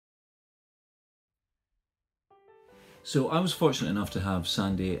So I was fortunate enough to have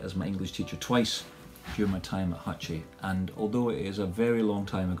Sandy as my English teacher twice during my time at Hutchie, and although it is a very long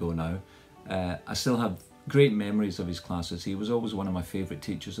time ago now, I still have great memories of his classes. He was always one of my favourite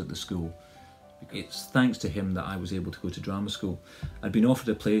teachers at the school. It's thanks to him that I was able to go to drama school. I'd been offered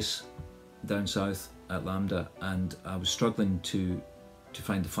a place down south at Lambda, and I was struggling to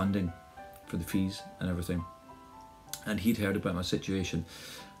find the funding for the fees and everything. And he'd heard about my situation,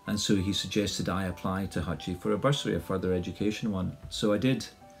 and so he suggested I apply to Hutchie for a bursary, a further education one. So I did,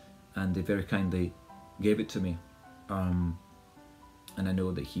 and they very kindly gave it to me. And I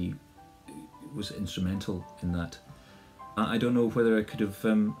know that he was instrumental in that. I don't know whether I could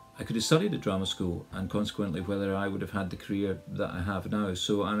have studied at drama school, and consequently whether I would have had the career that I have now.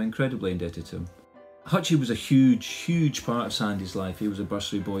 So I'm incredibly indebted to him. Hutchie was a huge part of Sandy's life. He was a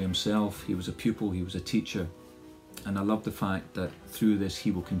bursary boy himself. He was a pupil. He was a teacher. And I love the fact that through this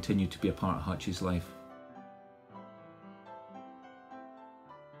he will continue to be a part of Hutchie's life.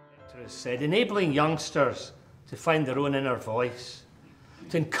 It said, enabling youngsters to find their own inner voice,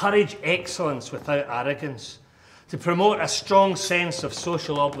 to encourage excellence without arrogance, to promote a strong sense of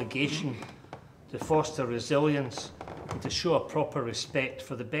social obligation, to foster resilience, and to show a proper respect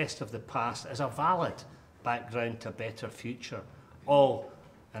for the best of the past as a valid background to a better future, all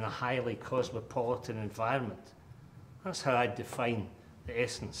in a highly cosmopolitan environment. That's how I define the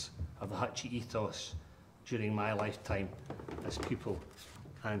essence of the Hutchie ethos during my lifetime as pupil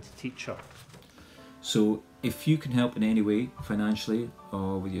and teacher. So if you can help in any way, financially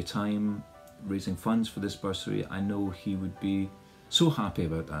or with your time, raising funds for this bursary, I know he would be so happy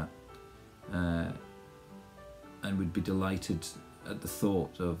about that, and would be delighted at the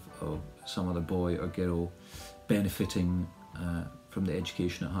thought of some other boy or girl benefiting from the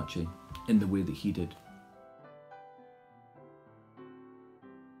education at Hutchie in the way that he did.